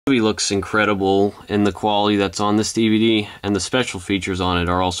movie looks incredible, and the quality that's on this DVD and the special features on it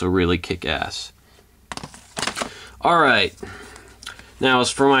are also really kick-ass. Alright, now as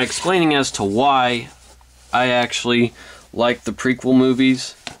for my explaining as to why I actually like the prequel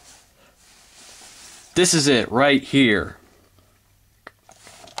movies, this is it right here.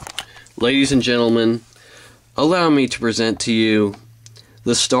 Ladies and gentlemen, allow me to present to you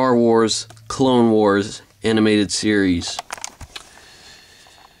the Star Wars Clone Wars animated series.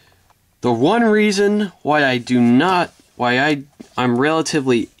 The one reason why I'm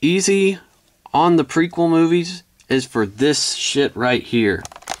relatively easy on the prequel movies is for this shit right here.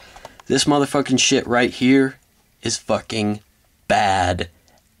 This motherfucking shit right here is fucking bad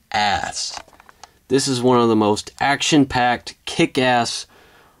ass. This is one of the most action-packed, kick-ass,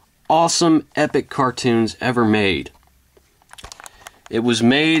 awesome, epic cartoons ever made. It was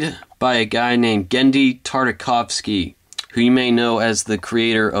made by a guy named Genndy Tartakovsky, who you may know as the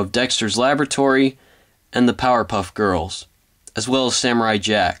creator of Dexter's Laboratory and the Powerpuff Girls, as well as Samurai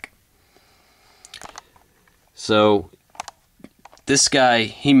Jack. So, this guy,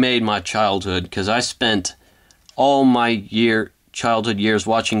 he made my childhood, because I spent all my childhood years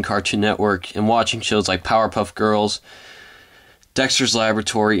watching Cartoon Network and watching shows like Powerpuff Girls, Dexter's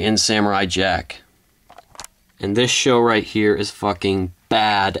Laboratory, and Samurai Jack. And this show right here is fucking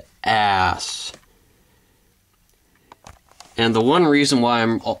bad ass. And the one reason why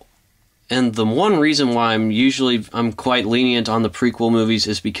I'm quite lenient on the prequel movies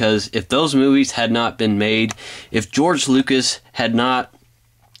is because if those movies had not been made, if George Lucas had not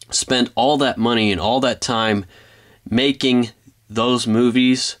spent all that money and all that time making those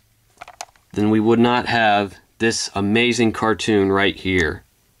movies, then we would not have this amazing cartoon right here.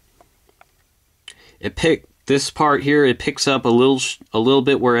 This part here, it picks up a little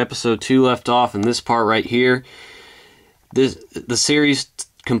bit where episode 2 left off, and this part right here, the series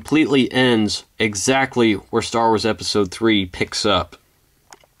completely ends exactly where Star Wars Episode 3 picks up.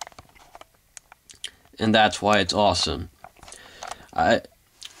 And that's why it's awesome.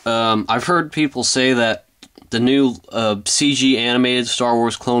 I've heard people say that the new CG animated Star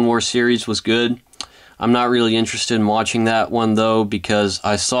Wars Clone Wars series was good. I'm not really interested in watching that one though, because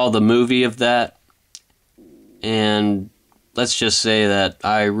I saw the movie of that, and let's just say that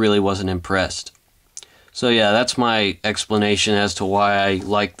I really wasn't impressed. So yeah, that's my explanation as to why I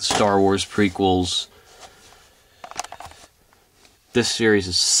like the Star Wars prequels. This series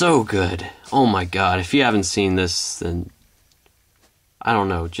is so good. Oh my god, if you haven't seen this, then I don't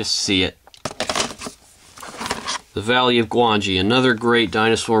know, just see it. The Valley of Gwangi, another great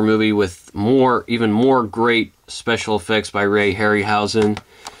dinosaur movie with even more great special effects by Ray Harryhausen.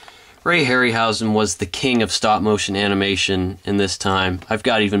 Ray Harryhausen was the king of stop-motion animation in this time. I've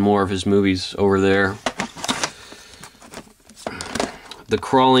got even more of his movies over there. The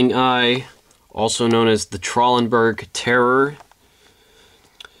Crawling Eye, also known as the Trollenberg Terror.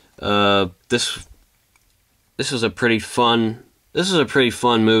 This is a pretty fun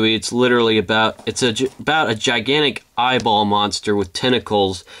movie. It's literally about a gigantic eyeball monster with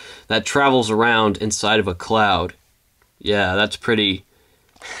tentacles that travels around inside of a cloud. Yeah, that's pretty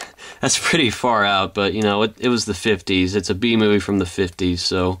far out, but you know, it was the 50s. It's a B movie from the 50s,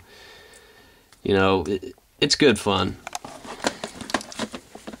 so you know, it's good fun.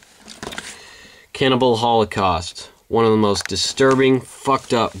 Cannibal Holocaust, one of the most disturbing,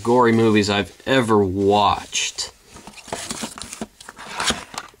 fucked up, gory movies I've ever watched.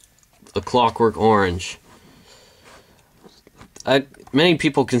 A Clockwork Orange. Many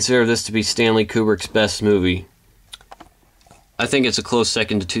people consider this to be Stanley Kubrick's best movie. I think it's a close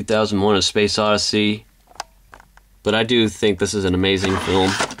second to 2001: A Space Odyssey, but I do think this is an amazing film.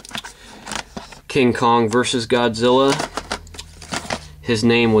 King Kong vs. Godzilla. His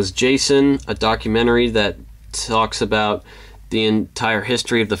Name Was Jason, a documentary that talks about the entire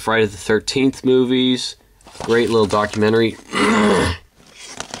history of the Friday the 13th movies. Great little documentary.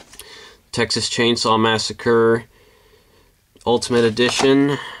 Texas Chainsaw Massacre Ultimate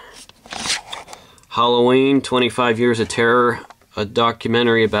Edition. Halloween, 25 Years of Terror, a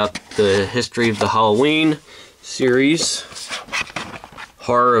documentary about the history of the Halloween series.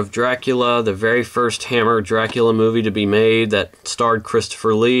 Horror of Dracula, the very first Hammer Dracula movie to be made that starred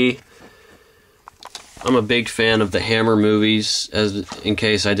Christopher Lee. I'm a big fan of the Hammer movies, in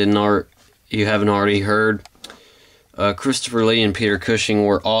case you haven't already heard. Christopher Lee and Peter Cushing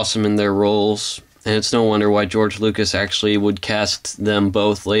were awesome in their roles, and it's no wonder why George Lucas actually would cast them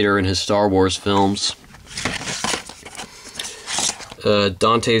both later in his Star Wars films.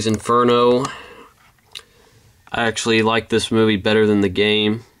 Dante's Inferno. I actually like this movie better than the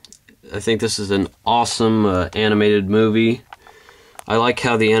game. I think this is an awesome animated movie. I like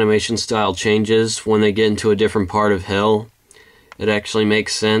how the animation style changes when they get into a different part of hell. It actually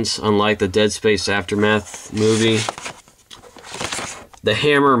makes sense, unlike the Dead Space Aftermath movie. The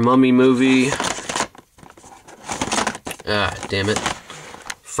Hammer Mummy movie. Ah, damn it.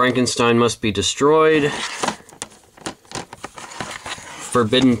 Frankenstein Must Be Destroyed.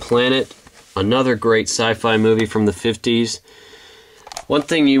 Forbidden Planet. Another great sci-fi movie from the 50s. One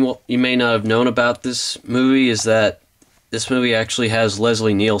thing you may not have known about this movie is that this movie actually has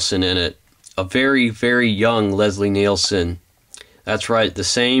Leslie Nielsen in it. A very, very young Leslie Nielsen. That's right, the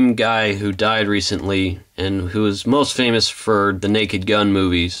same guy who died recently and who is most famous for the Naked Gun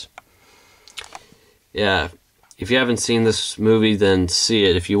movies. Yeah, if you haven't seen this movie, then see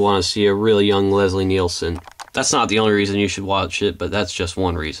it if you want to see a really young Leslie Nielsen. That's not the only reason you should watch it, but that's just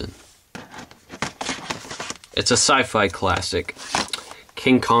one reason. It's a sci-fi classic.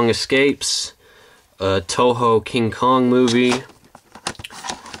 King Kong Escapes, a Toho King Kong movie,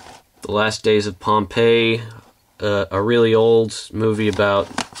 The Last Days of Pompeii, a really old movie about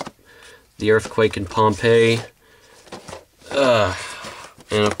the earthquake in Pompeii. And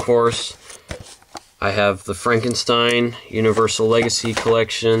of course, I have the Frankenstein Universal Legacy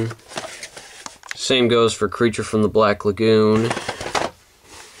Collection. Same goes for Creature from the Black Lagoon.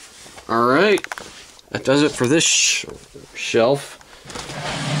 Alright, that does it for this shelf.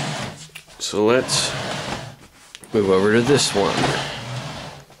 So let's move over to this one.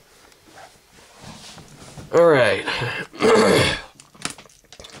 Alright.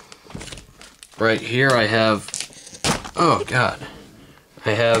 Right here I have... Oh, God.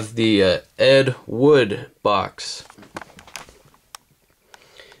 I have the Ed Wood box.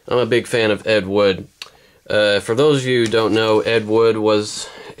 I'm a big fan of Ed Wood. For those of you who don't know, Ed Wood was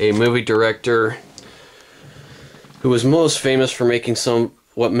a movie director who was most famous for making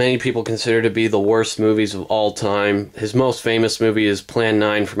what many people consider to be the worst movies of all time. His most famous movie is Plan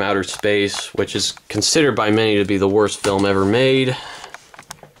 9 from Outer Space, which is considered by many to be the worst film ever made.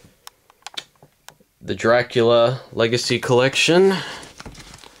 The Dracula Legacy Collection.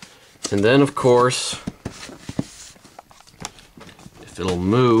 And then, of course, if it'll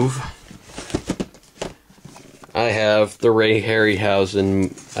move, I have the Ray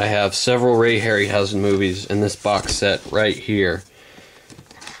Harryhausen. I have several Ray Harryhausen movies in this box set right here.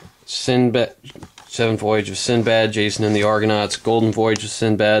 Sinbad, Seventh Voyage of Sinbad, Jason and the Argonauts, Golden Voyage of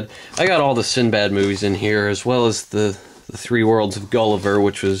Sinbad. I got all the Sinbad movies in here, as well as the Three Worlds of Gulliver,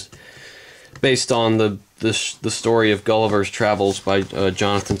 which was based on the story of Gulliver's Travels by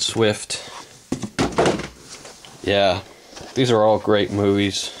Jonathan Swift. Yeah, these are all great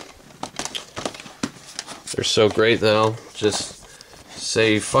movies. They're so great that I'll just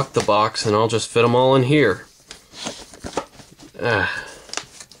say fuck the box and I'll just fit them all in here.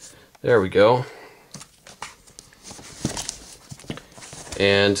 There we go.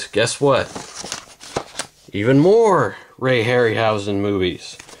 And guess what? Even more Ray Harryhausen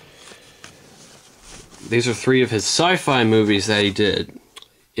movies. These are 3 of his sci-fi movies that he did.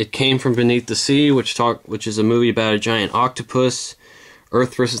 It Came from Beneath the Sea, which is a movie about a giant octopus.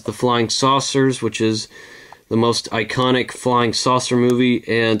 Earth vs. the Flying Saucers, which is the most iconic flying saucer movie,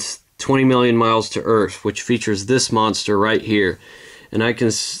 and 20 Million Miles to Earth, which features this monster right here. And I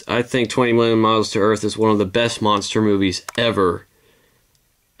think 20 Million Miles to Earth is one of the best monster movies ever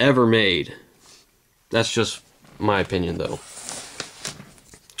made. That's just my opinion, though.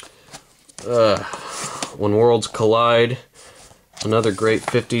 When Worlds Collide, another great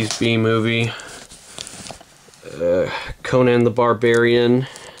 50s B movie. Conan the Barbarian,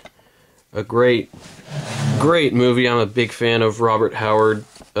 a great movie. I'm a big fan of Robert Howard.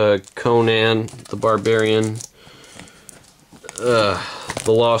 Conan the Barbarian. The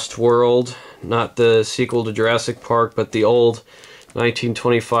Lost World, not the sequel to Jurassic Park, but the old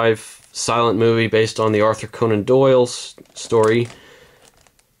 1925 silent movie based on the Arthur Conan Doyle story.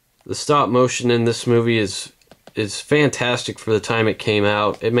 The stop motion in this movie is fantastic for the time it came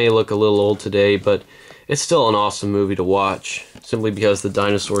out. It may look a little old today, but it's still an awesome movie to watch, simply because the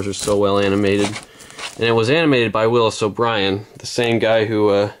dinosaurs are so well animated. And it was animated by Willis O'Brien, the same guy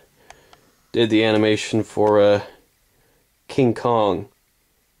who did the animation for King Kong,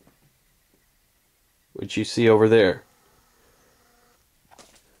 which you see over there.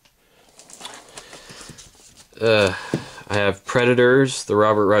 I have Predators, the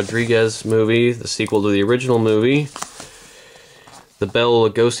Robert Rodriguez movie, the sequel to the original movie. The Bela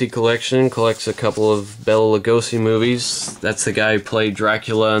Lugosi collection collects a couple of Bela Lugosi movies. That's the guy who played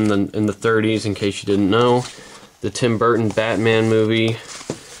Dracula in the 30s, in case you didn't know. The Tim Burton Batman movie.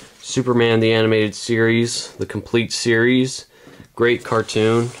 Superman the Animated Series, the complete series. Great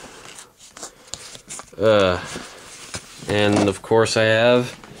cartoon. And of course I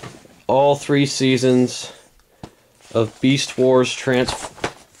have all 3 seasons of Beast Wars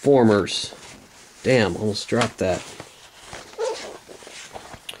Transformers. Damn, almost dropped that.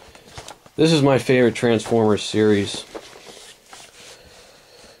 This is my favorite Transformers series.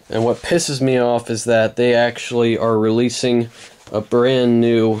 And what pisses me off is that they actually are releasing a brand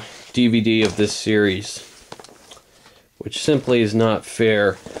new DVD of this series, which simply is not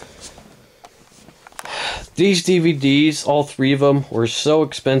fair. These DVDs, all 3 of them, were so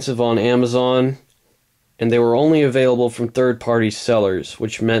expensive on Amazon, and they were only available from third-party sellers,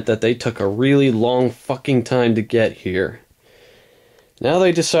 which meant that they took a really long fucking time to get here. Now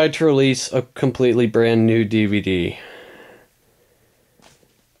they decide to release a completely brand new DVD.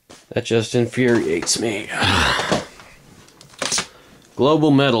 That just infuriates me.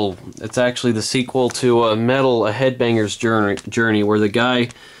 Global Metal. It's actually the sequel to Metal, A Headbanger's Journey, where the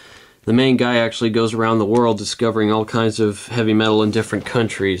main guy actually goes around the world discovering all kinds of heavy metal in different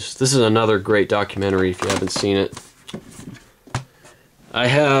countries. This is another great documentary if you haven't seen it. I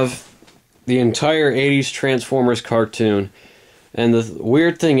have the entire 80s Transformers cartoon. And the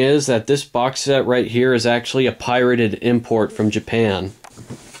weird thing is that this box set right here is actually a pirated import from Japan.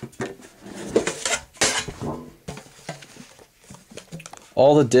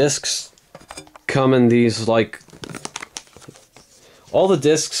 All the discs come in these like... All the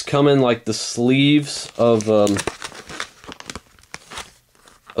discs come in like the sleeves of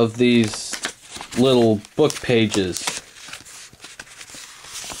these little book pages.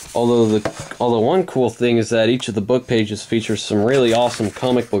 Although one cool thing is that each of the book pages features some really awesome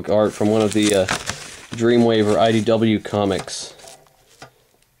comic book art from one of the Dreamwave or IDW comics.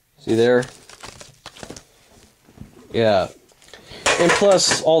 See there? Yeah. And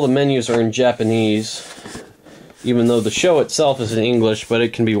plus, all the menus are in Japanese, even though the show itself is in English, but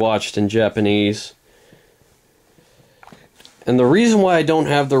it can be watched in Japanese. And the reason why I don't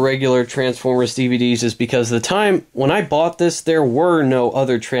have the regular Transformers DVDs is because the time when I bought this, there were no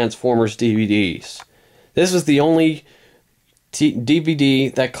other Transformers DVDs. This was the only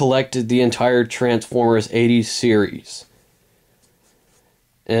DVD that collected the entire Transformers 80s series.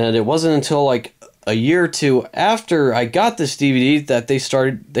 And it wasn't until like a year or two after I got this DVD that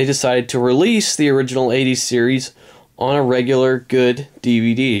they decided to release the original 80s series on a regular good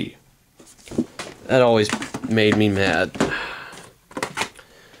DVD. That always made me mad.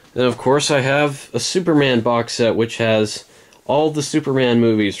 Then of course I have a Superman box set which has all the Superman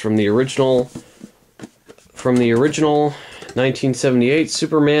movies from the original 1978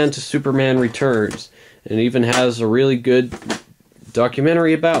 Superman to Superman Returns, and it even has a really good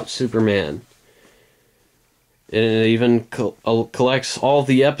documentary about Superman. And it even collects all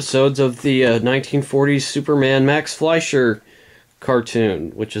the episodes of the 1940s Superman Max Fleischer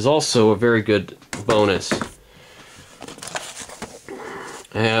cartoon, which is also a very good bonus.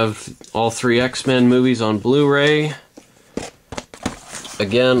 I have all 3 X-Men movies on Blu-ray.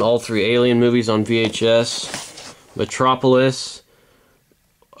 Again, all 3 Alien movies on VHS. Metropolis.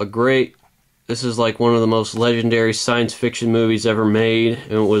 This is like one of the most legendary science fiction movies ever made.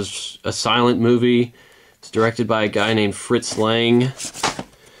 And it was a silent movie. It's directed by a guy named Fritz Lang.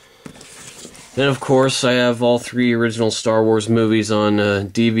 Then, of course, I have all 3 original Star Wars movies on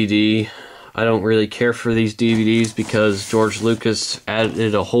DVD. I don't really care for these DVDs because George Lucas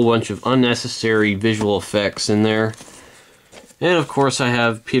added a whole bunch of unnecessary visual effects in there. And, of course, I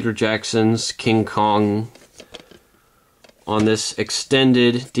have Peter Jackson's King Kong on this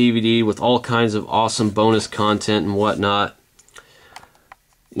extended DVD with all kinds of awesome bonus content and whatnot.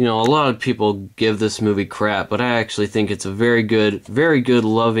 You know, a lot of people give this movie crap, but I actually think it's a very good,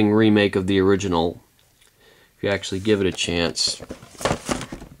 loving remake of the original, if you actually give it a chance.